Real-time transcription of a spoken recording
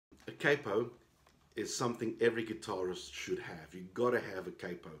capo is something every guitarist should have. You've got to have a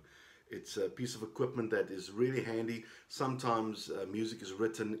capo. It's a piece of equipment that is really handy. Sometimes music is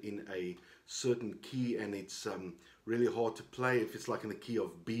written in a certain key and it's really hard to play. If it's like in the key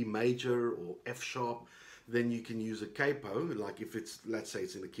of B major or F sharp, then you can use a capo. Like if it's, let's say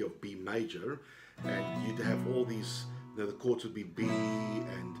it's in the key of B major, and you'd have all these, the chords would be B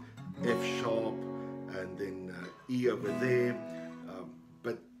and F sharp and then E over there.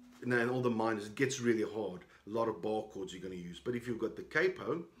 But and all the minors, it gets really hard. A lot of bar chords you're going to use. But if you've got the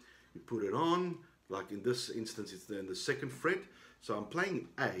capo, you put it on, like in this instance it's in the 2nd fret. So I'm playing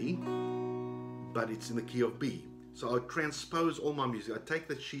A, but it's in the key of B. So I transpose all my music. I take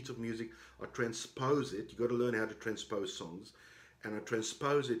that sheet of music, I transpose it. You've got to learn how to transpose songs. And I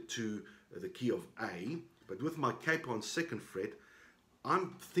transpose it to the key of A. But with my capo on 2nd fret,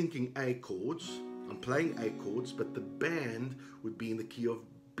 I'm thinking A chords. I'm playing A chords, but the band would be in the key of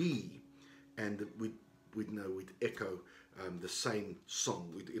B. And we'd echo the same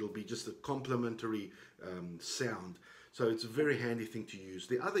song. It'll be just a complementary sound. So it's a very handy thing to use.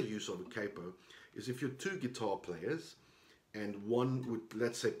 The other use of a capo is if you're 2 guitar players and one would,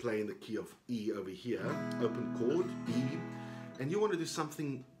 let's say, play in the key of E over here, open chord, E, and you want to do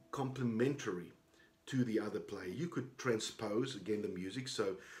something complementary to the other player. You could transpose, again, the music.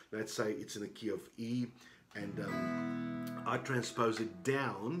 So let's say it's in the key of E and I transpose it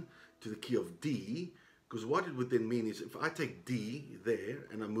down to the key of D, because what it would then mean is if I take D there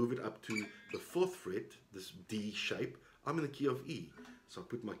and I move it up to the 4th fret, this D shape, I'm in the key of E. So I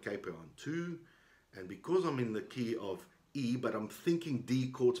put my capo on 2, and because I'm in the key of E, but I'm thinking D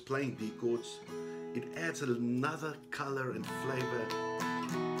chords, playing D chords, it adds another color and flavor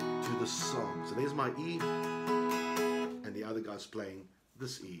to the song. So there's my E, and the other guy's playing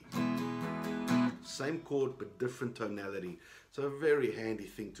this E. Same chord, but different tonality. So a very handy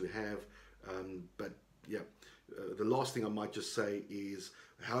thing to have. But yeah, the last thing I might just say is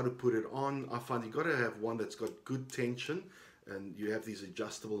how to put it on. I find you've got to have one that's got good tension, and you have these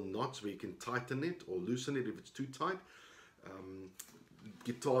adjustable knots where you can tighten it or loosen it if it's too tight.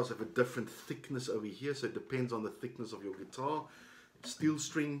 Guitars have a different thickness over here, so it depends on the thickness of your guitar. Steel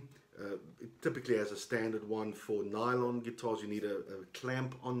string, it typically has a standard one. For nylon guitars, you need a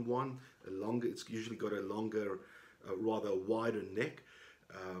clamp on one, a longer. It's usually got a longer, rather wider neck.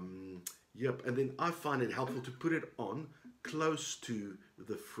 Yep, and then I find it helpful to put it on close to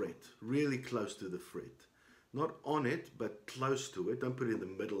the fret, really close to the fret. Not on it, but close to it. Don't put it in the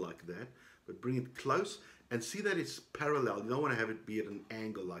middle like that, but bring it close and see that it's parallel. You don't want to have it be at an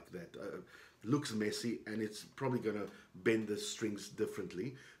angle like that. It looks messy and it's probably going to bend the strings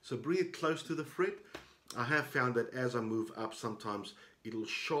differently. So bring it close to the fret. I have found that as I move up, sometimes it'll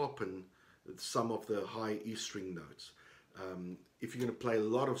sharpen some of the high E string notes. If you're going to play a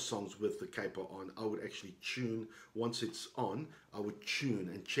lot of songs with the capo on, I would actually tune. Once it's on, I would tune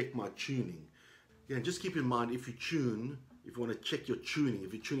and check my tuning. Yeah, and just keep in mind, if you tune, if you want to check your tuning,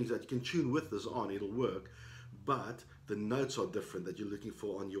 if your tuning is that you can tune with this on, it'll work, but the notes are different that you're looking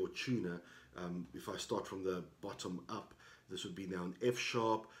for on your tuner. If I start from the bottom up, this would be now an F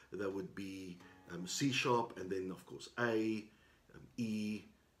sharp, that would be C sharp, and then of course A, E,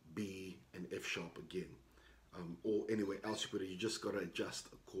 B, and F sharp again. Or anywhere else you put it, you just got to adjust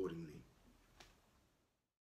accordingly.